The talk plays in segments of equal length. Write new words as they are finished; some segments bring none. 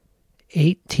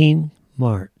18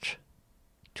 March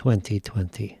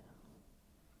 2020.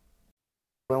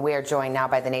 We are joined now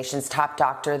by the nation's top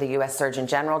doctor, the U.S. Surgeon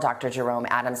General, Dr. Jerome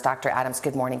Adams. Dr. Adams,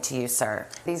 good morning to you, sir.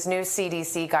 These new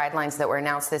CDC guidelines that were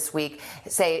announced this week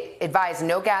say advise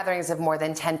no gatherings of more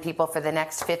than 10 people for the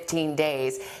next 15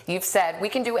 days. You've said we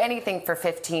can do anything for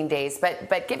 15 days,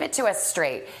 but give it to us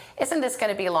straight. Isn't this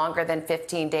going to be longer than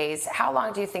 15 days? How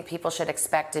long do you think people should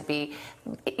expect to be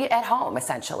at home,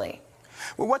 essentially?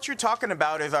 Well, what you're talking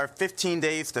about is our 15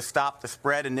 Days to Stop the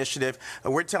Spread initiative.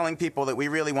 We're telling people that we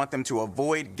really want them to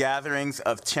avoid gatherings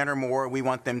of 10 or more. We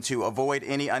want them to avoid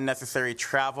any unnecessary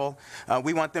travel.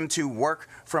 We want them to work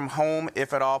from home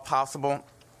if at all possible,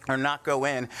 or not go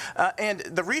in. And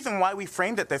the reason why we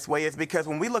framed it this way is because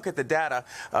when we look at the data,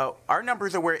 our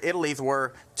numbers are where Italy's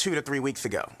were 2 to 3 weeks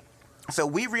ago. So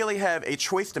we really have a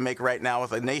choice to make right now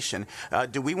as a nation.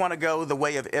 Do we want to go the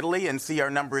way of Italy and see our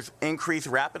numbers increase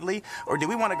rapidly? Or do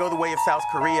we want to go the way of South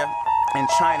Korea and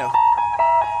China?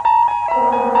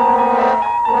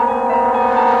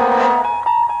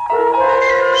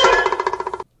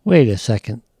 Wait a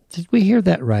second. Did we hear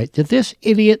that right? Did this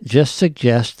idiot just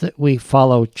suggest that we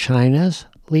follow China's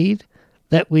lead?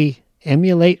 That we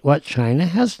emulate what China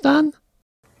has done?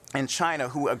 And China,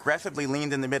 who aggressively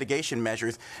leaned in the mitigation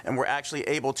measures and were actually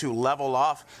able to level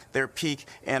off their peak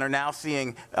and are now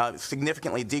seeing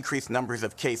significantly decreased numbers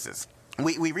of cases.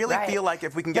 We really feel like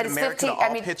if we can get America to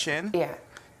all pitch in,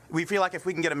 we feel like if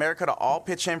we can get America to all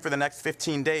pitch in for the next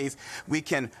 15 days, we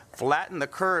can flatten the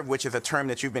curve, which is a term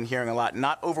that you've been hearing a lot,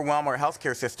 not overwhelm our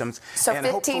healthcare systems. So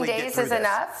 15 days is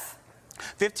enough?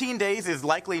 15 days is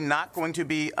likely not going to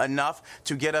be enough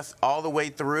to get us all the way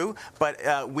through, but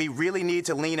we really need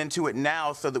to lean into it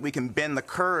now so that we can bend the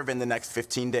curve in the next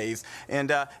 15 days. And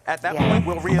at that point,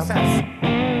 we'll reassess.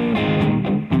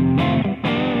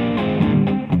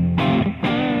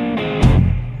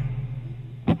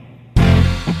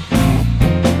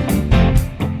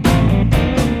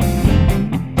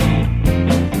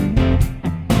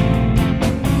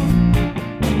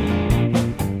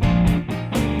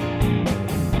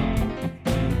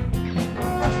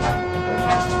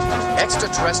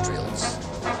 Extraterrestrials,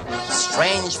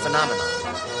 strange phenomena,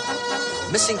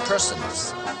 missing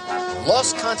persons,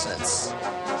 lost continents,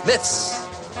 myths,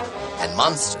 and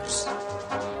monsters.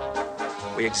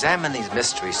 We examine these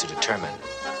mysteries to determine,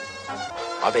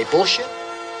 are they bullshit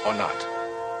or not?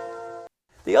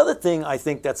 The other thing I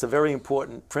think that's a very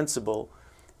important principle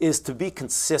is to be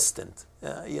consistent.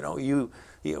 You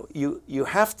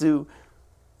have to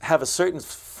have a certain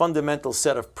fundamental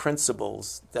set of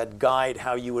principles that guide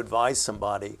how you advise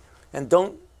somebody, and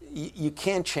you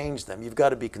can't change them. You've got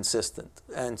to be consistent,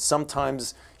 and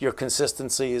sometimes your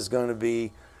consistency is going to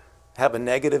have a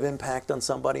negative impact on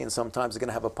somebody, and sometimes it's going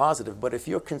to have a positive. But if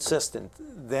you're consistent,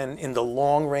 then in the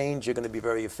long range, you're going to be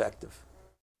very effective.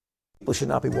 People should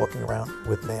not be walking around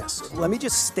with masks. Let me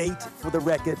just state for the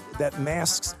record that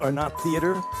masks are not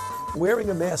theater.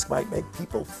 Wearing a mask might make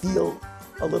people feel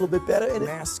a little bit better. And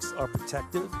masks are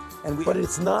protective, but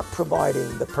it's not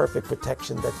providing the perfect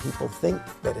protection that people think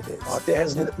that it is. There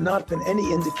has not been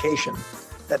any indication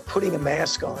that putting a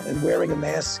mask on and wearing a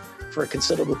mask for a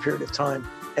considerable period of time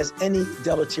has any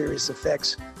deleterious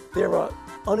effects. There are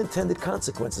unintended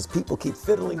consequences. People keep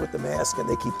fiddling with the mask and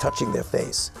they keep touching their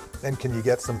face. And can you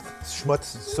get some schmutz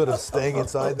sort of staying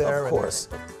inside there? Of course.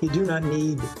 You do not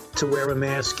need to wear a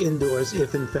mask indoors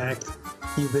if, in fact,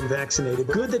 you've been vaccinated.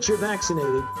 Good that you're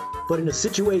vaccinated, but in a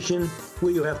situation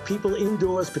where you have people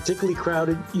indoors, particularly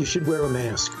crowded, you should wear a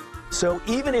mask. So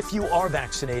even if you are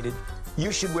vaccinated,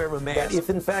 you should wear a mask. That if,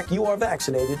 in fact, you are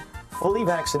vaccinated, fully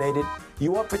vaccinated,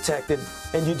 you are protected,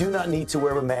 and you do not need to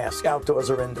wear a mask outdoors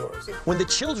or indoors. When the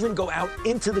children go out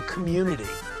into the community,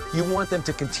 you want them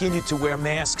to continue to wear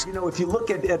masks. You know, if you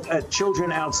look at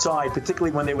children outside,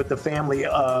 particularly when they're with the family,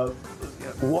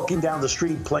 walking down the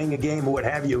street, playing a game or what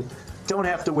have you, don't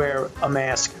have to wear a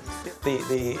mask. The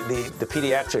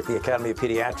Academy of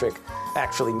Pediatric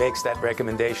actually makes that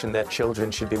recommendation that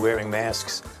children should be wearing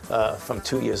masks from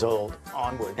 2 years old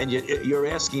onward. And you're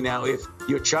asking now, if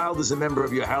your child is a member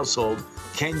of your household,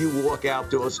 can you walk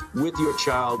outdoors with your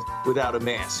child without a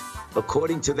mask?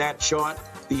 According to that chart,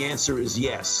 the answer is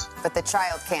yes. But the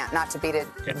child can't, not to beat it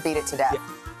to death.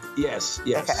 Yeah. Yes.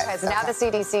 Okay. Because now the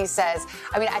CDC says,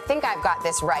 I think I've got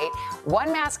this right.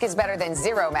 1 mask is better than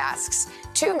 0 masks.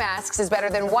 2 masks is better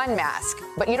than 1 mask.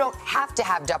 But you don't have to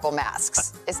have double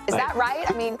masks. Is that right?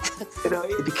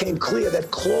 It became clear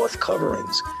that cloth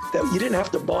coverings that you didn't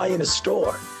have to buy in a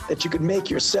store, that you could make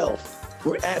yourself,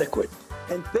 were adequate.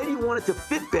 And then you want it to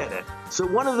fit better. So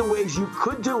one of the ways you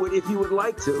could do it, if you would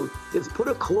like to, is put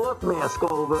a cloth mask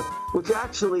over, which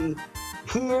actually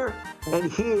here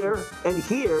and here and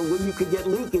here, where you could get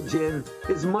leakage in,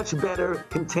 is much better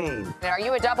contained. Are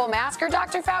you a double masker,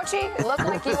 Dr. Fauci? It looks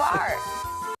like you are.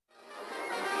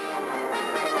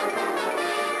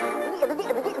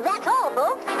 That's all,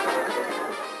 folks.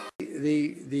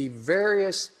 The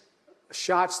various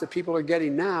shots that people are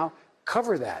getting now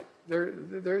cover that.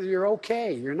 You're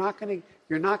okay. You're not going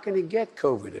to get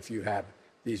COVID if you have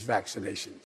these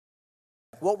vaccinations.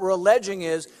 What we're alleging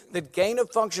is that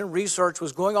gain-of-function research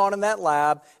was going on in that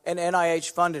lab, and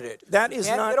NIH funded it. That is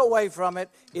you can't not... get away from it.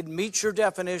 It meets your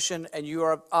definition, and you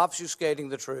are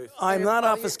obfuscating the truth. I'm not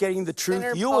obfuscating the truth.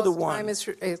 Senator You are the Paul's one. time is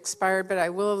expired, but I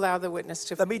will allow the witness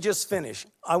to... Let me just finish.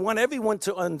 I want everyone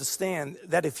to understand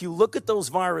that if you look at those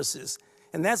viruses,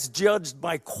 and that's judged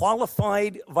by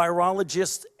qualified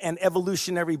virologists and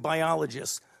evolutionary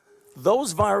biologists,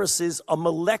 those viruses are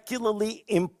molecularly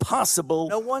impossible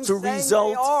to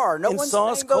result in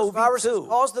SARS-CoV-2. Viruses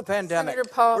caused the pandemic.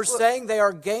 We're saying they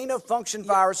are gain-of-function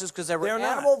viruses because they were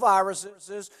animal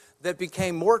viruses that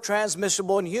became more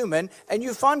transmissible in human, and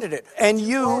you funded it. And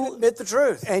you admit the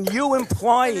truth. And you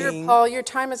implying... Senator Paul, your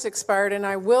time has expired, and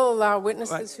I will allow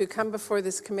witnesses who come before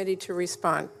this committee to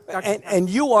respond. And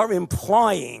you are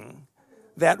implying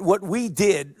that what we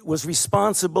did was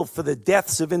responsible for the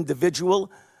deaths of individuals.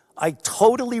 I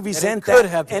totally resent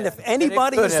that. And if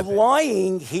anybody is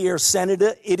lying here,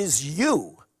 Senator, it is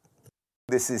you.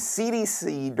 This is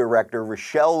CDC Director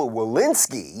Rochelle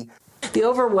Walensky. The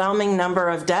overwhelming number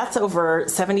of deaths, over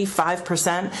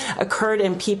 75%, occurred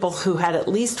in people who had at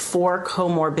least 4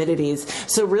 comorbidities.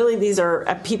 So really, these are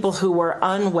people who were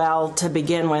unwell to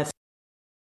begin with.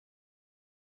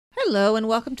 Hello, and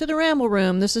welcome to the Ramble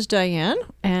Room. This is Diane,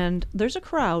 and there's a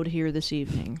crowd here this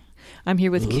evening. I'm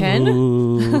here with Ken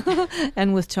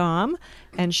and with Tom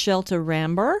and Shelta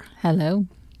Ramber. Hello.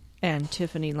 And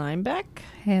Tiffany Linebeck.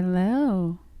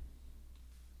 Hello.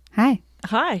 Hi.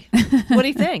 Hi. What do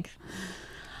you think?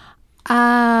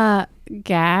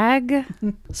 Gag.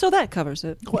 So that covers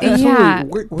it. Well, absolutely. Yeah.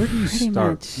 Where do you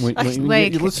start? When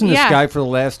Like, you listen to this yeah. guy for the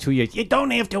last 2 years, you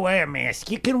don't have to wear a mask.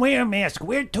 You can wear a mask.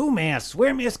 Wear 2 masks.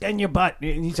 Wear a mask on your butt.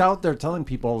 And he's out there telling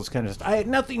people all this kind of stuff. I had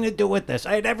nothing to do with this.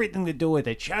 I had everything to do with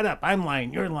it. Shut up. I'm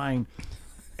lying. You're lying.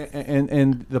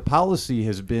 And the policy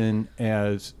has been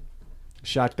as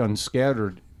shotgun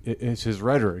scattered as his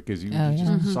rhetoric, as you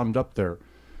just summed up there.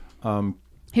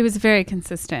 He was very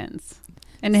consistent.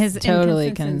 And his totally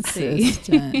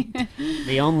inconsistency. consistent.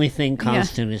 The only thing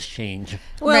constant is change.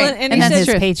 Well, Right. and And he that's says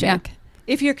his paycheck.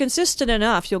 if you're consistent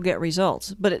enough, you'll get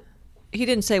results. But he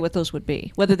didn't say what those would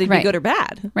be, whether they'd be Right. good or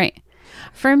bad. Right.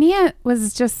 For me, it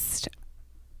was just,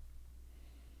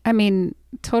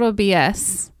 total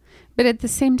BS. But at the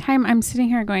same time, I'm sitting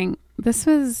here going, this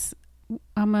was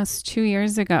almost 2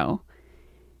 years ago.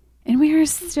 And we are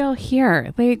still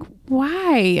here. Like,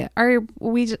 why are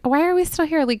we still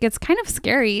here? Like, it's kind of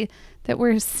scary that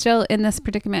we're still in this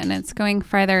predicament and it's going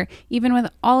farther, even with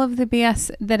all of the BS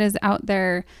that is out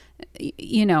there.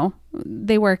 You know,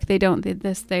 they work, they don't,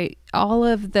 all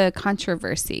of the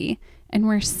controversy, and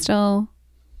we're still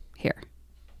here.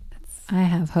 I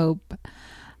have hope.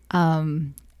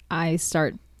 I've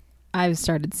started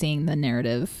seeing the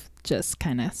narrative just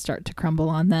kind of start to crumble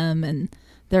on them, and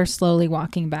they're slowly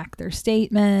walking back their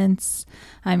statements.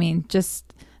 I mean,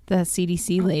 just the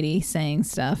CDC lady saying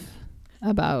stuff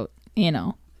about,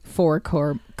 4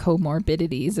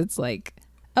 comorbidities. It's like,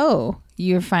 oh,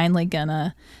 you're finally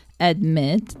gonna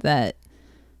admit that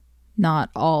not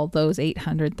all those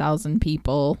 800,000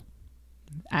 people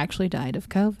actually died of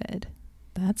COVID.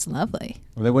 That's lovely.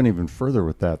 Well, they went even further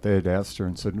with that. They had asked her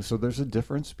and said, so there's a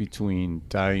difference between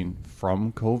dying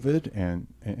from COVID and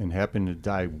happening to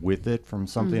die with it from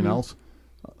something else?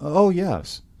 Oh,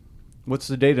 yes. What's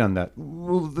the date on that?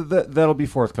 Well, that'll be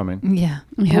forthcoming. Yeah.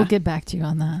 We'll get back to you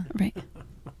on that. Right.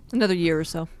 Another year or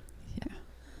so. Yeah.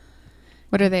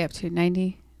 What are they up to?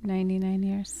 99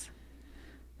 years?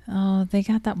 Oh, they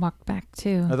got that walked back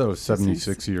too. I thought it was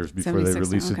 76 years before they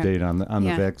released a date on the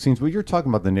vaccines. But you're talking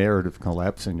about the narrative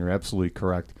collapsing. You're absolutely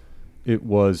correct. It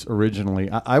was originally,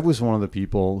 I was one of the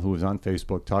people who was on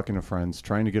Facebook talking to friends,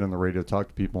 trying to get on the radio, talk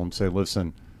to people and say,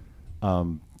 listen,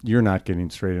 you're not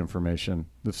getting straight information.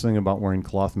 This thing about wearing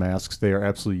cloth masks, they are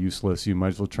absolutely useless. You might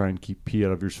as well try and keep pee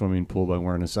out of your swimming pool by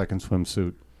wearing a second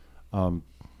swimsuit.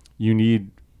 You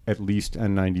need at least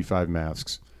N95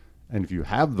 masks. And if you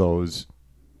have those,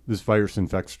 this virus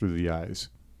infects through the eyes.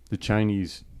 The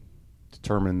Chinese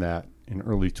determined that in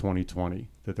early 2020,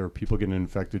 that there were people getting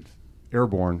infected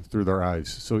airborne through their eyes.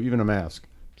 So even a mask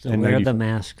So wear the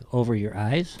mask over your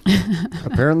eyes?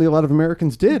 Apparently a lot of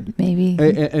Americans did. Maybe.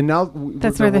 And now...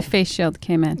 That's where the face shield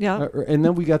came in. Yeah. And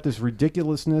then we got this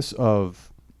ridiculousness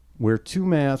of wear 2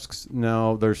 masks.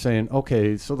 Now they're saying,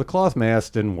 okay, so the cloth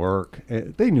mask didn't work.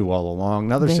 They knew all along.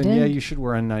 Now they're saying, yeah, you should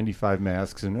wear N95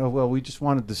 masks. And, oh, well, we just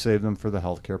wanted to save them for the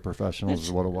healthcare professionals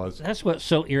is what it was. That's what's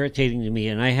so irritating to me.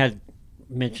 And I had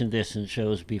mentioned this in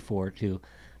shows before, too.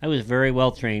 I was very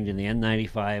well trained in the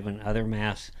N95 and other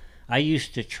masks. I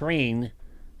used to train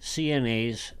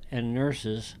CNAs and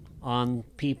nurses on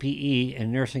PPE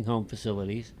in nursing home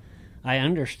facilities. I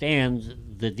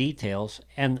understand the details,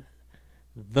 and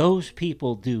those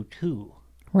people do too.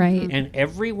 Right. And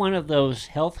every one of those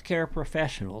healthcare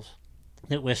professionals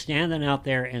that was standing out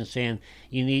there and saying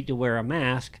you need to wear a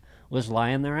mask was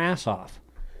lying their ass off.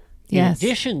 Yes. In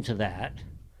addition to that,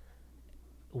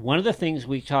 one of the things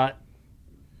we taught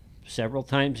several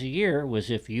times a year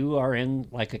was if you are in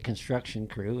like a construction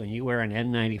crew and you wear an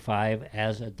N95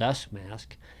 as a dust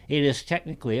mask, it is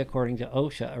technically, according to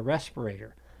OSHA, a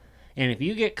respirator. And if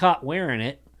you get caught wearing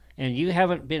it and you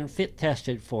haven't been fit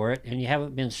tested for it and you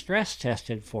haven't been stress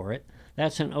tested for it,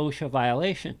 that's an OSHA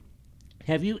violation.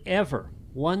 Have you ever,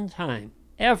 one time,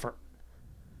 ever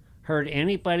heard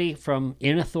anybody from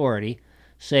in authority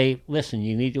say, listen,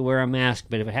 you need to wear a mask,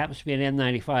 but if it happens to be an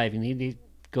N95, you need to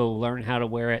go learn how to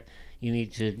wear it. You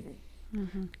need to...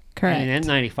 Correct. And an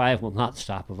N95 will not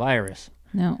stop a virus.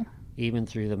 No. Even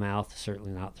through the mouth,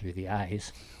 certainly not through the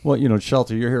eyes. Well,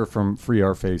 Shelta, you're here from Free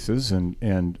Our Faces,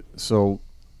 and so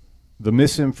the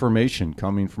misinformation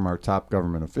coming from our top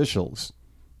government officials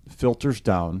filters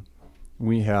down.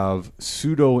 We have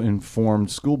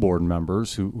pseudo-informed school board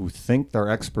members who think they're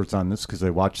experts on this because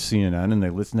they watch CNN and they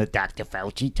listen to Dr.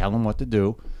 Fauci tell them what to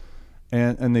do.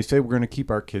 And they say we're going to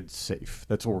keep our kids safe.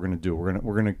 That's what we're going to do. We're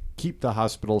going to keep the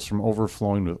hospitals from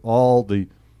overflowing with all the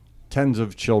tens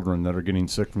of children that are getting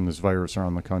sick from this virus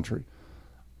around the country.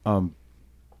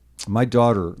 My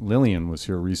daughter Lillian was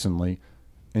here recently,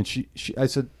 and I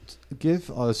said, give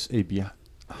us a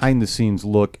behind-the-scenes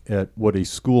look at what a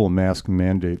school mask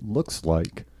mandate looks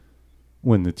like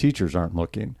when the teachers aren't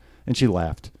looking, and she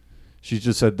laughed. She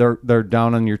just said, they're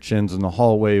down on your chins in the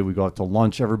hallway. We go out to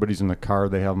lunch. Everybody's in the car.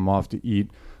 They have them off to eat.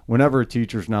 Whenever a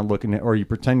teacher's not looking at, or you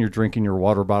pretend you're drinking your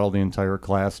water bottle the entire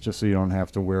class just so you don't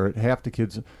have to wear it. Half the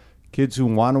kids who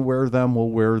want to wear them will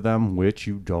wear them, which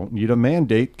you don't need a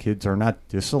mandate. Kids are not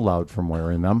disallowed from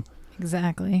wearing them.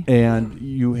 Exactly. And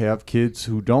you have kids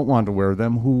who don't want to wear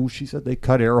them who, she said, they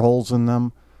cut air holes in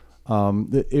them.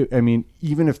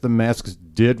 Even if the masks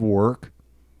did work,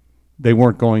 they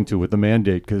weren't going to with the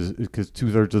mandate because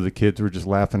 2/3 of the kids were just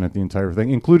laughing at the entire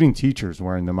thing, including teachers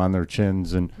wearing them on their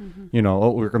chins and,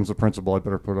 oh, here comes the principal, I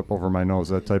better put it up over my nose,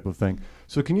 that type of thing.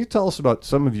 So can you tell us about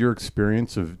some of your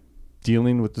experience of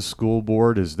dealing with the school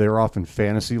board as they're off in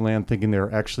fantasy land thinking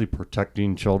they're actually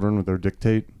protecting children with their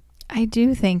dictate? I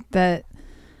do think that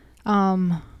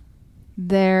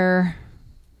they're,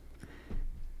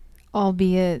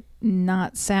 albeit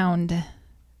not sound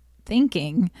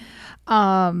thinking,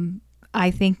 I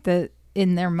think that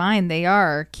in their mind they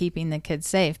are keeping the kids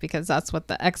safe because that's what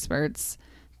the experts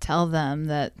tell them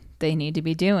that they need to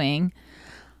be doing.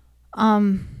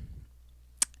 I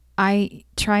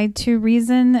tried to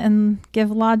reason and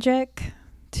give logic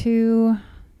to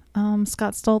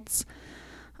Scott Stoltz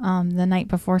the night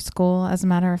before school. As a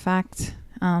matter of fact,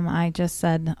 I just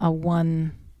said a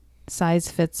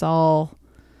one-size-fits-all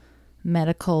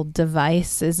medical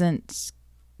device isn't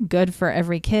good for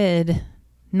every kid.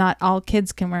 Not all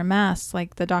kids can wear masks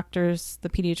like the doctors, the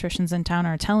pediatricians in town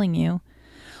are telling you.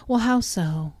 Well, how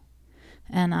so?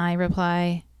 And I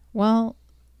reply, well,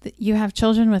 you have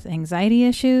children with anxiety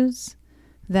issues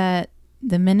that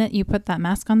the minute you put that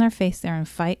mask on their face, they're in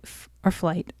fight or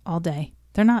flight all day.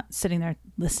 They're not sitting there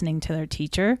listening to their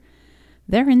teacher.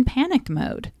 They're in panic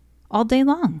mode all day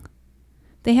long.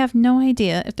 They have no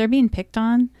idea if they're being picked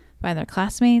on by their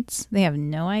classmates. They have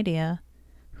no idea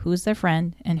who's their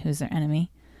friend and who's their enemy.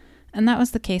 And that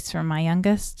was the case for my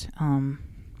youngest.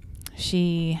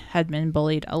 She had been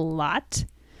bullied a lot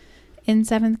in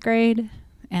 7th grade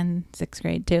and 6th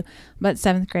grade too, but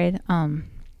 7th grade. And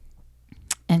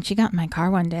she got in my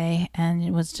car one day and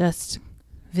it was just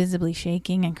visibly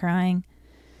shaking and crying.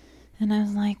 And I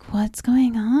was like, what's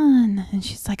going on? And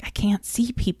she's like, I can't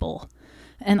see people.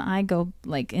 And I go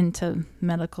like into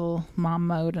medical mom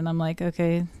mode and I'm like,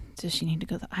 okay, does she need to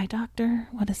go to the eye doctor?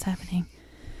 What is happening?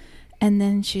 And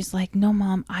then she's like, no,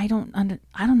 Mom, I don't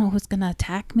know who's going to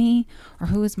attack me or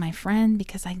who is my friend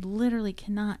because I literally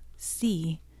cannot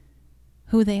see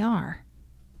who they are.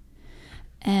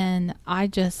 And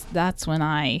that's when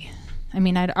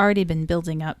I'd already been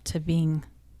building up to being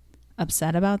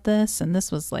upset about this. And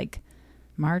this was like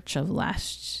March of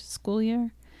last school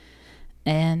year.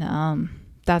 And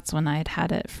that's when I'd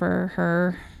had it for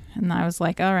her. And I was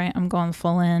like, all right, I'm going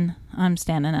full in. I'm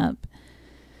standing up.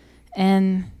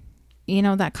 And, you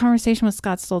know, that conversation with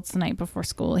Scott Stoltz the night before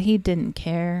school, he didn't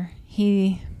care.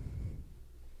 He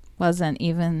wasn't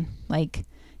even like,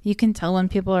 you can tell when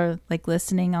people are like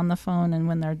listening on the phone and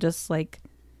when they're just like,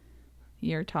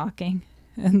 you're talking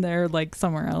and they're like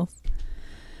somewhere else.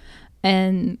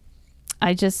 And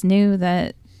I just knew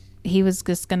that he was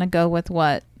just going to go with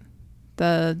what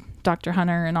the Dr.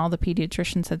 Hunter and all the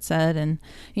pediatricians had said. And,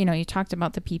 you know, you talked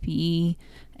about the PPE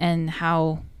and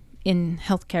how in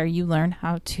healthcare you learn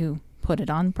how to put it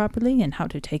on properly and how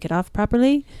to take it off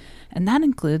properly. And that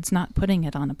includes not putting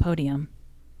it on a podium.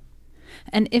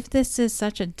 And if this is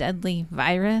such a deadly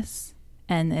virus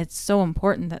and it's so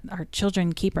important that our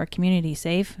children keep our community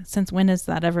safe, since when has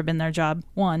that ever been their job?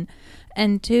 1.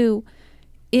 And 2,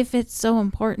 if it's so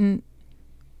important,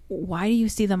 why do you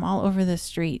see them all over the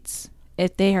streets?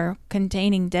 If they are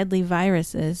containing deadly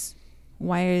viruses,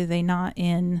 why are they not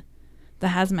in the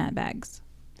hazmat bags?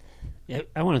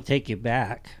 I want to take you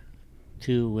back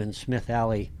to when Smith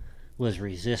Alley was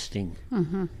resisting.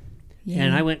 Mm-hmm. Yeah.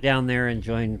 And I went down there and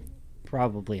joined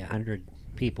probably 100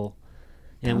 people.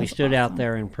 And we stood out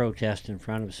there in protest in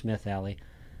front of Smith Alley,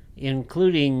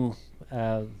 including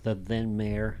the then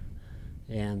mayor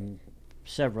and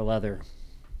several other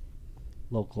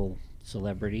local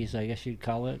celebrities, I guess you'd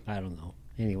call it. I don't know.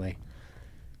 Anyway,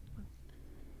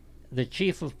 the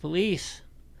chief of police,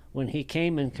 when he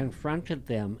came and confronted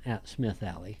them at Smith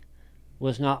Alley,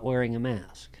 was not wearing a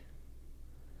mask.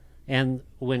 And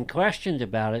when questioned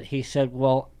about it, he said,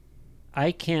 well,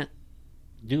 I can't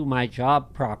do my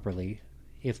job properly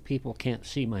if people can't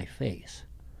see my face.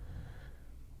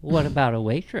 What about a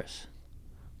waitress?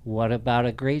 What about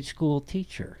a grade school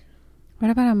teacher?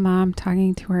 What about a mom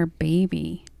talking to her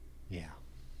baby? Yeah.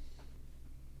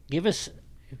 Give us...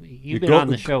 You've been on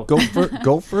the show. Go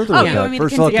further with that.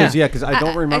 First of all, because I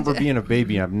don't remember being a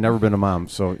baby. I've never been a mom,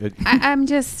 so I'm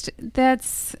just,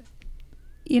 that's,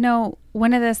 you know,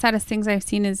 one of the saddest things I've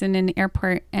seen is in an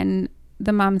airport, and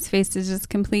the mom's face is just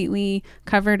completely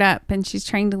covered up, and she's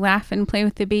trying to laugh and play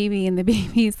with the baby, and the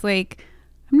baby's like,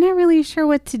 I'm not really sure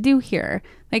what to do here.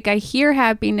 Like, I hear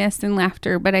happiness and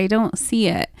laughter, but I don't see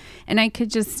it. And I could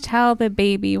just tell the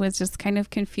baby was just kind of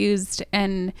confused,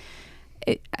 and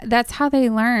that's how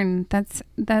they learn. That's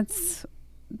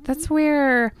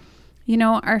where, you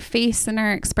know, our face and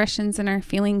our expressions and our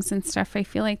feelings and stuff, I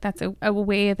feel like that's a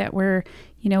way that we're,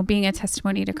 you know, being a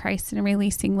testimony to Christ and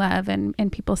releasing love,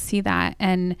 and people see that.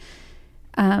 And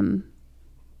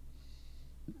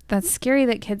that's scary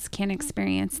that kids can't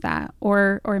experience that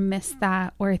or miss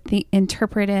that or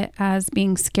interpret it as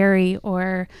being scary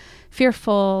or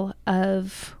fearful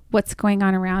of what's going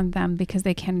on around them because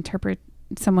they can't interpret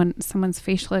someone's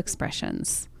facial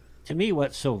expressions. To me,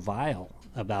 what's so vile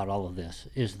about all of this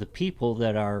is the people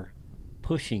that are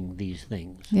pushing these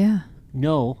things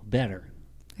know better.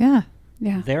 Yeah.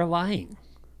 They're lying.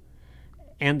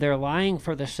 And they're lying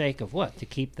for the sake of what? To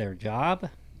keep their job?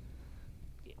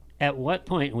 At what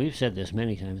point, and we've said this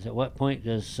many times, at what point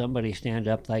does somebody stand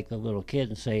up like the little kid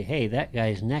and say, hey, that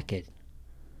guy's naked?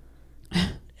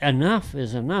 Enough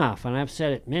is enough. And I've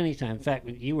said it many times. In fact,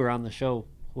 you were on the show,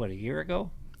 what, a year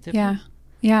ago? Tiffany?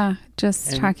 Yeah.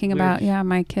 Just talking about,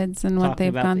 my kids and what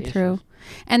they've gone through.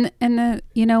 And the,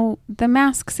 you know, the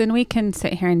masks, and we can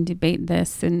sit here and debate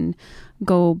this and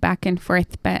go back and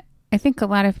forth, but I think a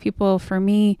lot of people, for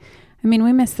me, I mean,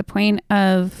 we miss the point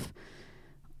of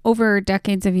over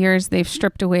decades of years, they've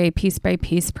stripped away piece by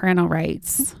piece parental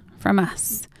rights from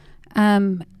us.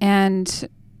 And,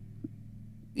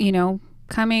 you know,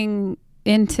 coming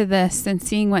into this and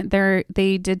seeing what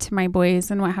they did to my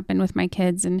boys and what happened with my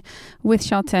kids and with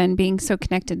Shelta and being so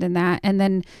connected in that. And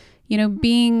then, you know,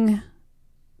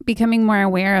 becoming more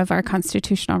aware of our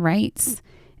constitutional rights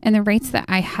and the rights that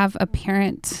I have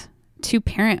to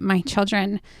parent my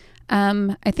children.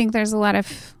 I think there's a lot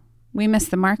of, we miss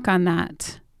the mark on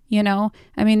that. You know,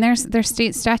 I mean, there's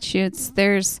state statutes,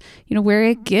 there's, you know, where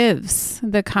it gives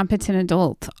the competent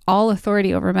adult all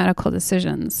authority over medical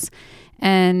decisions.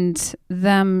 And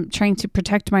them trying to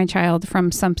protect my child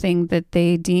from something that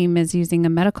they deem as using a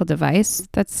medical device,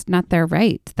 that's not their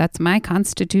right. That's my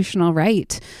constitutional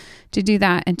right to do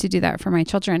that and to do that for my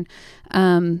children.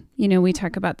 You know, we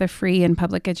talk about the free and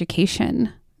public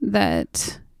education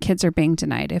that kids are being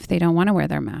denied if they don't want to wear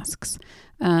their masks.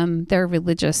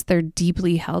 They're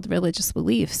deeply held religious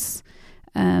beliefs.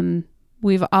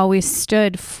 We've always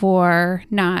stood for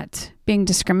not being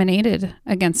discriminated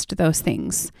against those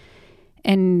things.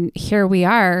 And here we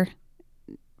are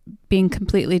being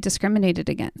completely discriminated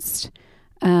against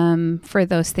for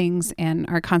those things, and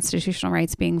our constitutional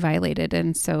rights being violated.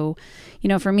 And so,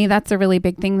 for me, that's a really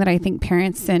big thing that I think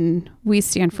parents, and we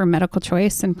stand for medical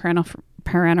choice and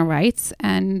parental rights.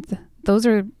 And those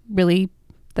are really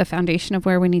the foundation of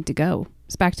where we need to go.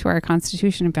 It's back to our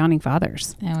Constitution and founding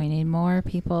fathers. And we need more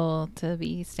people to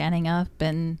be standing up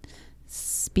and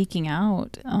speaking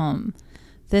out.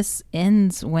 This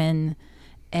ends when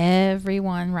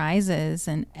everyone rises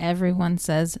and everyone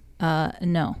says,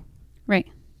 no. Right.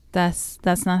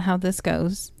 That's not how this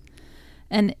goes.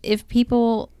 And if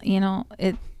people,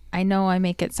 I know I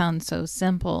make it sound so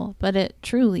simple, but it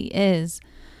truly is.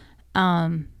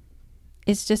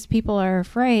 It's just people are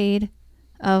afraid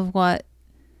of what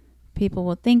people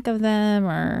will think of them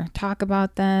or talk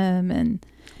about them. And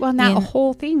well, now the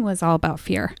whole thing was all about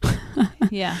fear.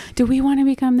 Yeah. Do we want to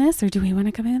become this, or do we want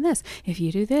to become this? If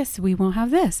you do this, we won't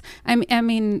have this. I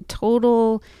mean,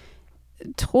 total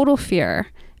fear.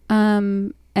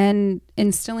 And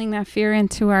instilling that fear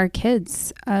into our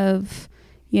kids of,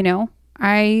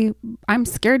 I'm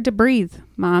scared to breathe,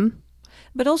 Mom.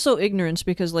 But also ignorance,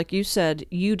 because like you said,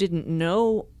 you didn't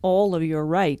know all of your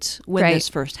rights when this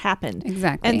first happened.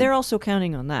 Exactly. And they're also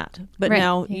counting on that. But Right.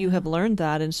 now you have learned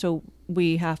that. And so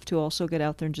we have to also get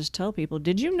out there and just tell people,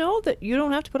 did you know that you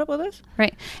don't have to put up with this?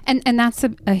 Right. And that's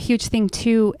a huge thing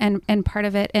too. And part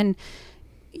of it. And,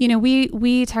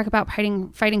 we talk about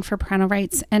fighting for parental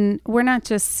rights, and we're not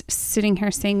just sitting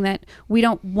here saying that we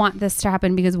don't want this to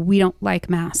happen because we don't like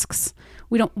masks.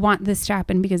 We don't want this to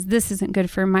happen because this isn't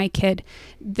good for my kid.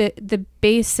 The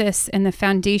basis and the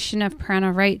foundation of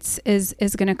parental rights is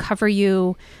going to cover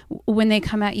you when they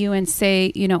come at you and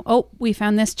say, oh, we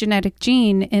found this genetic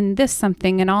gene in this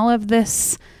something, and all of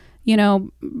this,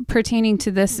 pertaining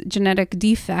to this genetic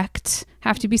defect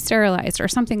have to be sterilized or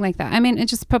something like that. I mean, it's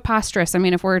just preposterous. I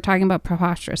mean, if we're talking about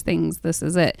preposterous things, this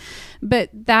is it. But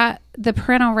the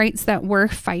parental rights that we're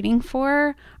fighting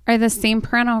for are the same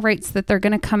parental rights that they're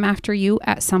going to come after you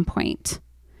at some point.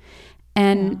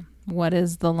 And what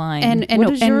is the line? And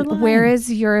what is your line? Where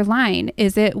is your line?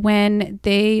 Is it when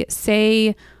they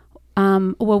say,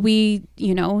 they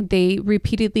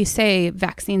repeatedly say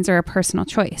vaccines are a personal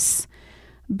choice,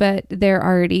 but they're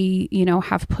already,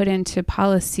 have put into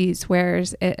policies where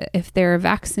if they're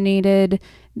vaccinated,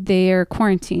 they're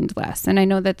quarantined less. And I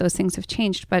know that those things have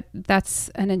changed, but that's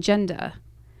an agenda.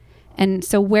 And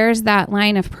so where's that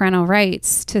line of parental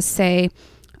rights to say,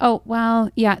 oh, well,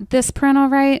 yeah, this parental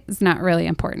right is not really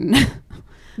important.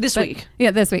 This week.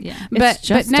 Yeah, this week. Yeah. But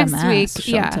next mask, week,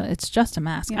 Shelta. It's just a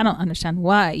mask. I don't understand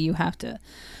why you have to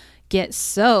get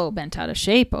so bent out of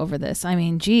shape over this. I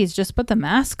mean, geez, just put the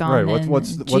mask on. Right.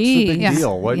 What's the big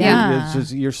deal? Yeah. It's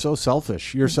just, you're so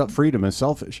selfish. Your freedom is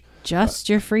selfish. Just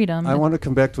your freedom. I want to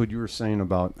come back to what you were saying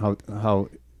about how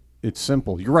it's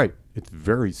simple. You're right. It's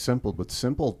very simple, but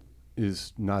simple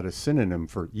is not a synonym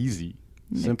for easy.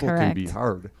 Simple can be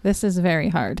hard. This is very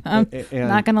hard. I'm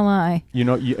not going to lie.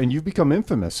 And you've become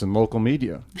infamous in local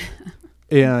media.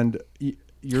 And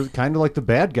you're kind of like the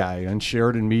bad guy on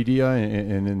Sheridan Media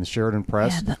and in the Sheridan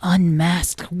Press. Yeah, the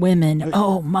unmasked women.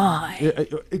 Oh, my.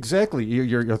 Exactly.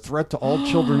 You're a threat to all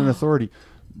children in authority.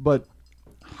 But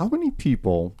how many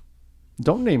people,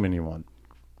 don't name anyone,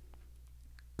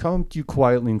 come to you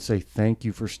quietly and say, thank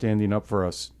you for standing up for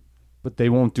us, but they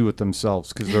won't do it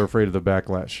themselves because they're afraid of the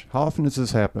backlash? How often does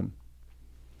this happen?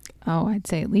 Oh, I'd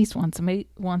say at least once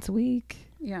a week.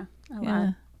 Yeah.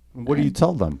 What do you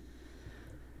tell them?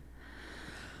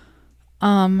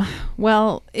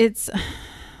 Well, it's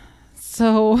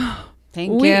so.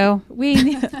 Thank you. We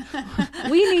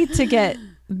need to get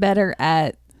better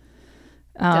at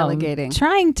delegating,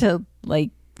 trying to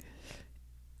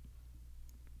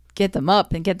get them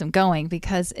up and get them going,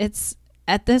 because it's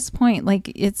at this point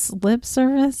it's lip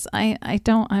service.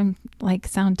 I'm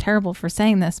sound terrible for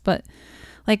saying this, but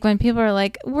when people are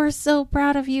like, we're so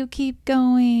proud of you, keep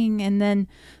going, and then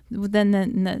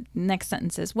the next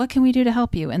sentence is, what can we do to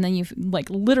help you? And then you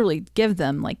literally give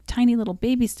them tiny little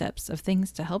baby steps of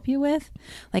things to help you with.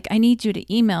 I need you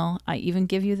to email. I even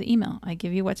give you the email. I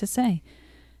give you what to say,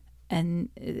 and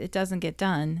it doesn't get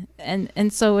done.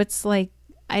 And so it's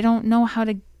I don't know how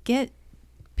to get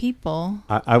people.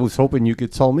 I was hoping you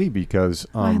could tell me, because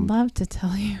I'd love to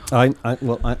tell you.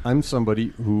 I'm somebody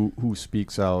who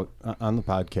speaks out on the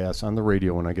podcast, on the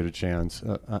radio when I get a chance,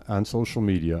 on social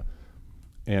media,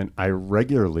 and I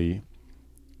regularly,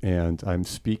 and I'm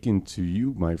speaking to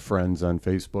you, my friends on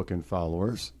Facebook and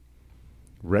followers,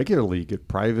 regularly get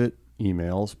private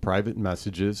emails, private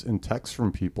messages, and texts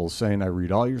from people saying, I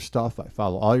read all your stuff, I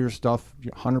follow all your stuff,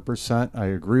 100%, I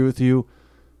agree with you.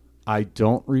 I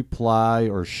don't reply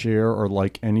or share or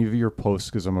like any of your posts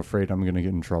because I'm afraid I'm going to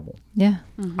get in trouble. Yeah.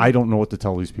 I don't know what to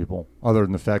tell these people other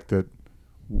than the fact that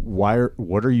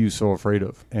what are you so afraid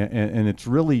of? And it's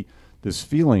really this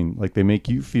feeling like they make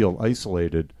you feel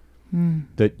isolated,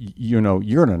 that,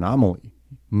 you're an anomaly.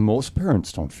 Most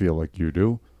parents don't feel like you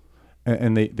do.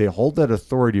 And they hold that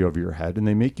authority over your head, and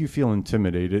they make you feel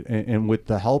intimidated. And with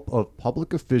the help of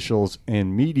public officials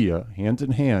and media, hand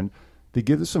in hand, they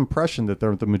give this impression that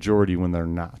they're the majority when they're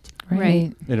not.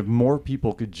 Right. And if more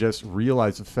people could just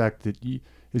realize the fact that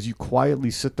as you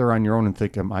quietly sit there on your own and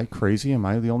think, am I crazy? Am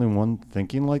I the only one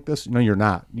thinking like this? No, you're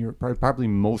not. You're probably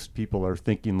most people are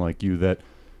thinking like you, that,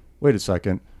 wait a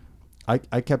second,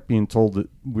 I kept being told that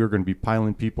we were going to be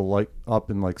piling people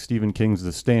up in like Stephen King's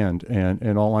The Stand,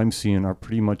 and all I'm seeing are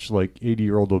pretty much like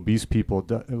 80-year-old obese people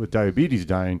with diabetes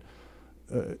dying.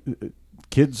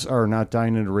 Kids are not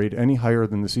dying at a rate any higher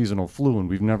than the seasonal flu, and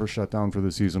we've never shut down for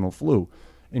the seasonal flu.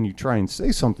 And you try and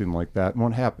say something like that, and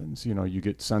what happens? You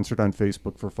get censored on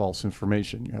Facebook for false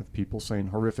information. You have people saying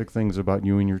horrific things about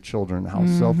you and your children, how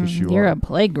selfish you are. You're a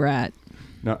plague rat.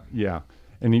 No, yeah.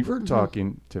 And you were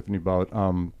talking, Tiffany,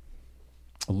 about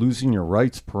losing your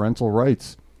rights, parental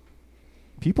rights.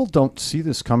 People don't see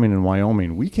this coming in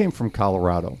Wyoming. We came from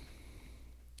Colorado.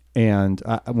 And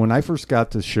when I first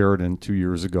got to Sheridan 2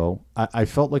 years ago, I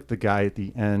felt like the guy at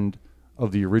the end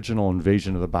of the original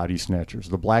Invasion of the Body Snatchers,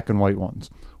 the black and white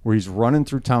ones, where he's running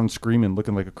through town screaming,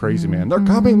 looking like a crazy man. They're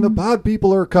coming. The bod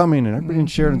people are coming. And everybody in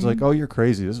Sheridan's like, oh, you're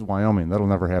crazy. This is Wyoming. That'll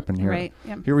never happen here. Right.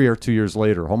 Yep. Here we are 2 years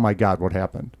later. Oh, my God, what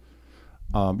happened?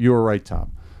 You were right,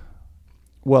 Tom.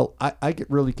 Well, I get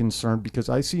really concerned because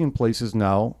I see in places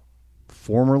now,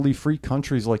 formerly free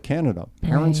countries like Canada,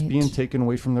 parents being taken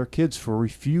away from their kids for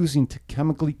refusing to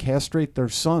chemically castrate their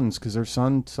sons because their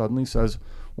son suddenly says,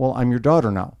 well, I'm your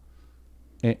daughter now.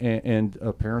 And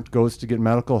a parent goes to get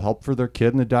medical help for their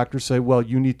kid, and the doctors say, well,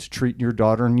 you need to treat your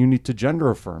daughter and you need to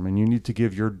gender affirm and you need to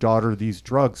give your daughter these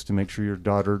drugs to make sure your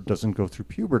daughter doesn't go through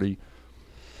puberty.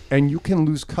 And you can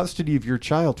lose custody of your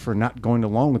child for not going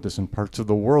along with this in parts of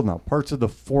the world now, parts of the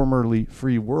formerly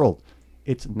free world.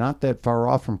 It's not that far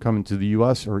off from coming to the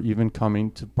U.S. or even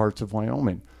coming to parts of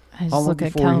Wyoming. I just look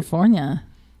at California.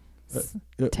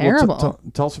 Terrible. Well,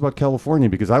 tell us about California,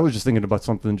 because I was just thinking about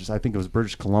something. I think it was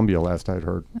British Columbia last I'd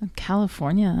heard.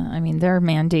 California, I mean, they're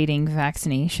mandating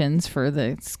vaccinations for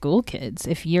the school kids.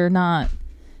 If you're not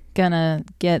going to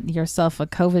get yourself a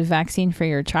COVID vaccine for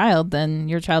your child, then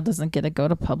your child doesn't get to go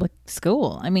to public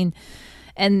school. I mean,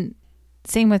 and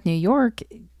same with New York.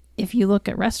 If you look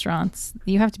at restaurants,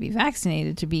 you have to be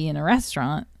vaccinated to be in a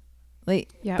restaurant.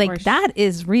 That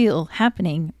is real,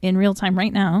 happening in real time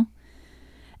right now.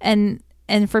 And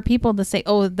for people to say,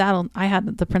 oh, I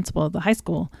had the principal of the high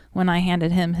school when I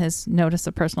handed him his notice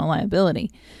of personal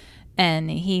liability. And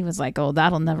he was like, oh,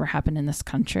 that'll never happen in this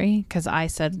country. Because I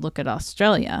said, look at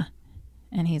Australia.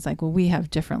 And he's like, well, we have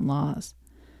different laws.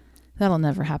 That'll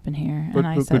never happen here. But, and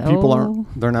I said, people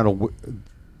they're not aware.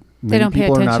 Many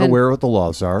people are not aware what the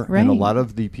laws are. Right. And a lot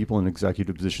of the people in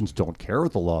executive positions don't care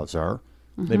what the laws are.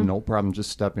 They have no problem just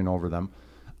stepping over them.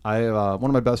 One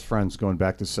of my best friends going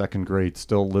back to second grade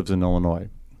still lives in Illinois.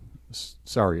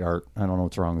 Sorry, Art. I don't know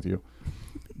what's wrong with you.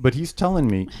 But he's telling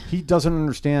me he doesn't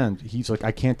understand. He's like,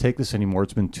 I can't take this anymore.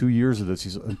 It's been 2 years of this.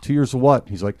 He's 2 years of what?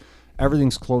 He's like,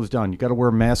 everything's closed down. You got to wear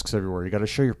masks everywhere. You got to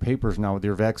show your papers now with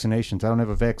your vaccinations. I don't have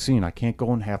a vaccine. I can't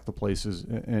go in half the places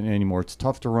anymore. It's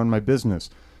tough to run my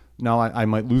business. Now I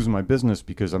might lose my business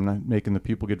because I'm not making the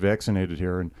people get vaccinated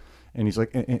here. And he's like,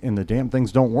 and the damn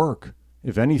things don't work.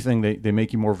 If anything, they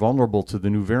make you more vulnerable to the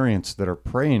new variants that are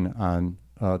preying on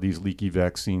these leaky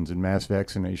vaccines and mass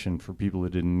vaccination for people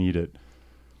that didn't need it.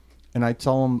 And I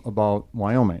tell them about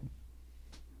Wyoming.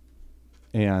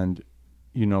 And,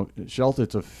 Shelta,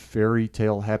 it's a fairy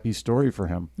tale happy story for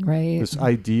him. Right. This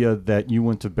idea that you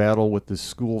went to battle with the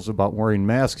schools about wearing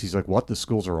masks. He's like, what? The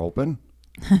schools are open?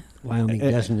 Wyoming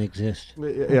doesn't exist.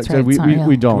 Yeah,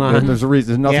 we don't. There's a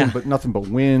reason. There's nothing but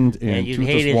wind and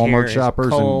toothless Walmart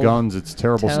shoppers and guns. It's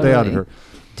terrible. Totally. Stay out of here.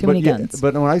 Too many guns.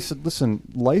 But when I said, listen,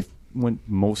 life went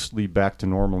mostly back to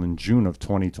normal in June of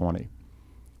 2020.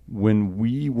 When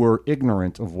we were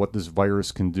ignorant of what this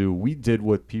virus can do, we did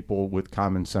what people with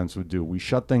common sense would do. We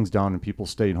shut things down and people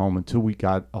stayed home until we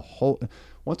got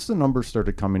once the numbers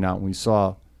started coming out and we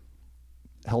saw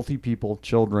healthy people,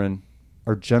 children,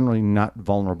 are generally not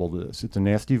vulnerable to this. It's a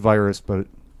nasty virus, but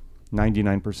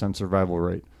 99% survival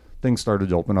rate. Things started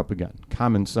to open up again.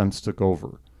 Common sense took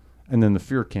over. And then the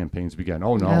fear campaigns began.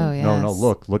 Oh, no,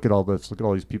 look at all this. Look at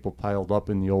all these people piled up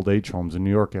in the old age homes in New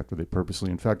York after they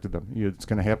purposely infected them. It's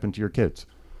going to happen to your kids.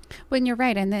 When you're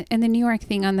right, and the New York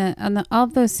thing on the all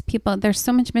of those people, there's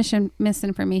so much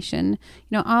misinformation.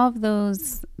 All of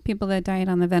those people that died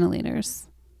on the ventilators.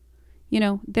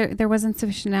 There wasn't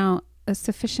a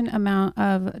sufficient amount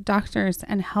of doctors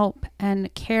and help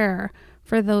and care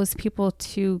for those people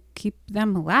to keep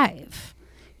them alive.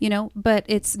 But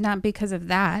it's not because of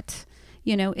that.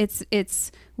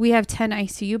 It's we have 10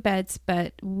 ICU beds,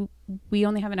 but we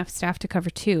only have enough staff to cover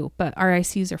 2, but our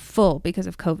ICUs are full because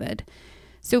of COVID.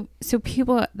 So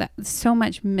people, so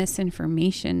much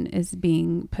misinformation is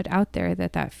being put out there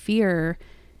that fear,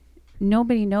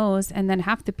 nobody knows. And then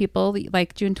half the people,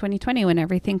 like June 2020, when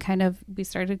everything we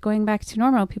started going back to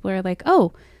normal, people are like,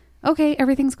 oh, okay,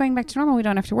 everything's going back to normal. We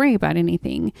don't have to worry about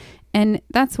anything. And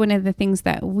that's one of the things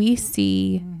that we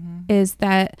see is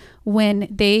that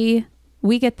when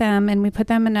we get them and we put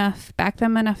them back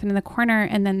them enough in the corner,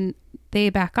 and then they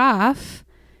back off,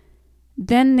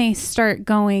 then they start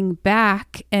going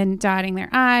back and dotting their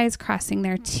I's, crossing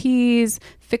their T's,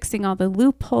 fixing all the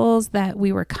loopholes that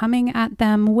we were coming at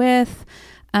them with.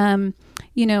 We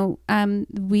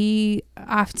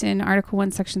often, Article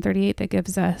 1, Section 38, that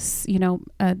gives us,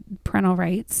 parental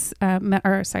rights,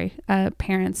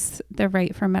 parents, the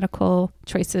right for medical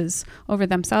choices over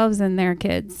themselves and their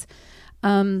kids.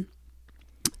 Scott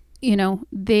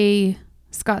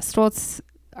Stoltz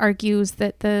argues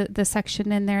that the section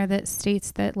in there that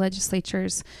states that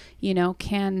legislatures,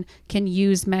 can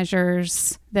use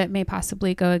measures that may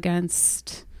possibly go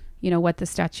against, what the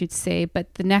statutes say.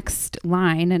 But the next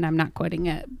line, and I'm not quoting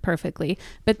it perfectly,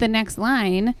 but the next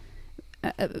line,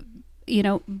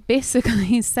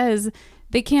 basically says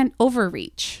they can't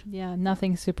overreach. Yeah,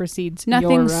 nothing supersedes nothing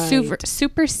your right.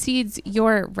 Supersedes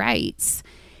your rights.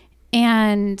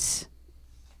 And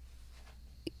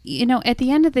at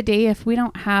the end of the day, if we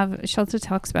don't have, Shelta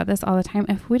talks about this all the time,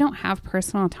 if we don't have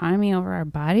personal autonomy over our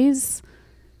bodies,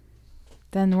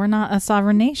 then we're not a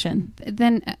sovereign nation.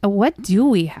 Then what do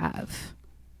we have?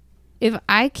 If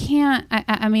I can't,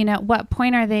 I mean, at what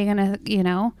point are they going to,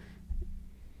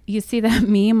 you see that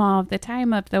meme all of the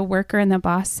time of the worker and the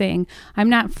boss saying, I'm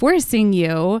not forcing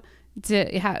you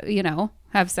to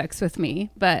have sex with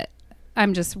me, but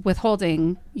I'm just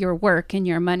withholding your work and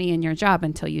your money and your job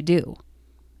until you do.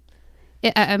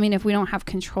 If we don't have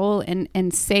control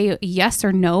and say yes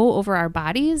or no over our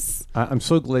bodies. I'm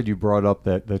so glad you brought up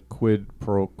that quid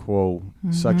pro quo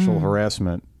sexual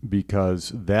harassment,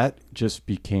 because that just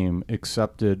became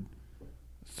accepted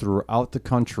throughout the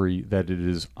country, that it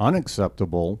is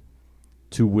unacceptable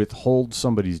to withhold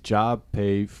somebody's job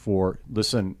pay for,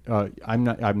 listen, I'm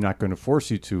not going to force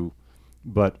you to,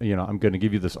 but I'm going to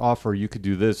give you this offer. You could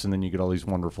do this, and then you get all these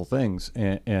wonderful things.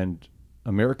 And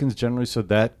Americans generally said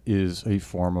that is a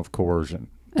form of coercion.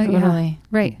 Totally. Yeah,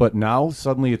 right. But now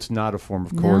suddenly it's not a form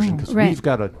of coercion, because we've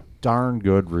got a darn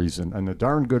good reason. And the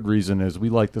darn good reason is we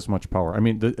like this much power. I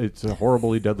mean, it's a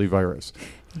horribly deadly virus.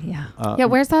 Yeah.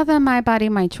 Where's all the my body,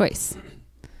 my choice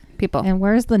people? And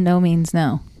where's the no means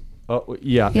no? Oh,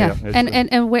 yeah.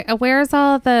 And where's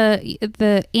all the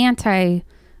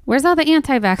where's all the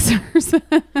anti-vaxxers?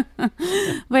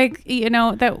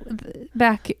 that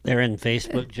back. They're in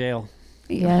Facebook jail.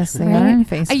 Yes, they are in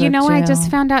Facebook jail. I just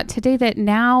found out today that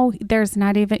now there's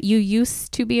not even, you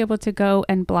used to be able to go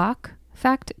and block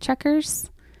fact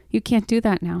checkers. You can't do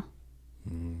that now.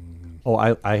 Oh,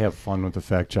 I have fun with the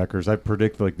fact checkers. I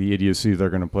predict the idiocy they're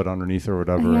going to put underneath or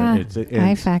whatever. Yeah. And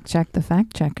I fact check the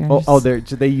fact checkers.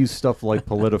 They use stuff like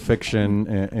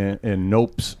Politifiction and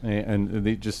Nopes, and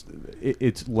they just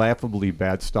it's laughably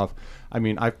bad stuff. I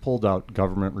mean, I've pulled out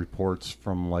government reports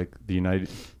from the United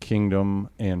Kingdom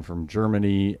and from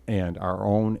Germany and our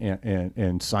own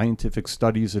and scientific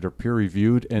studies that are peer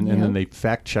reviewed, and then they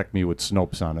fact check me with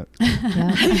Snopes on it.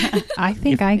 Yeah. I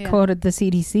think I quoted the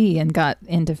CDC and got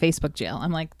into Facebook jail.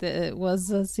 I'm like, it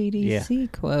was a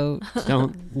CDC quote.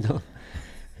 Don't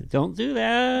do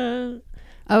that.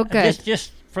 Oh, good.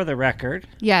 Just for the record.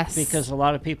 Yes. Because a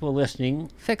lot of people listening.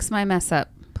 Fix my mess up,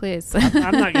 please.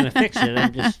 I'm not going to fix it.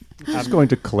 I'm just going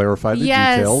to clarify the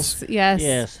details.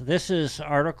 Yes. This is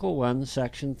Article 1,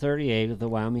 Section 38 of the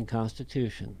Wyoming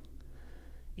Constitution.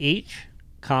 Each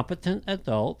competent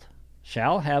adult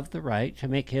shall have the right to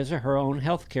make his or her own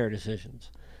health care decisions.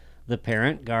 The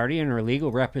parent, guardian, or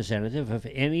legal representative of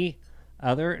any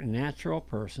other natural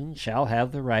person shall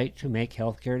have the right to make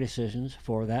health care decisions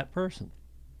for that person.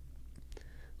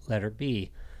 Letter B.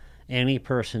 Any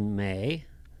person may,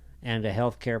 and a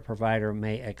health care provider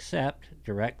may accept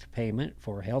direct payment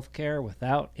for health care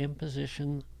without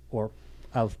imposition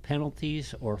of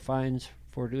penalties or fines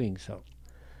for doing so.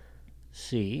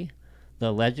 C.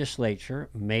 the legislature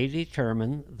may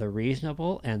determine the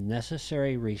reasonable and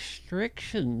necessary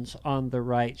restrictions on the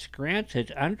rights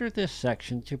granted under this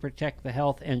section to protect the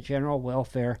health and general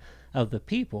welfare of the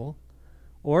people,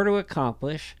 or to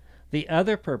accomplish the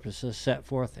other purposes set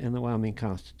forth in the Wyoming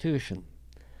Constitution.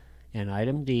 And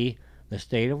item D, the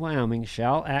state of Wyoming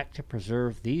shall act to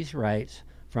preserve these rights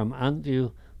from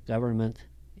undue government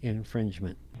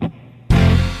infringement.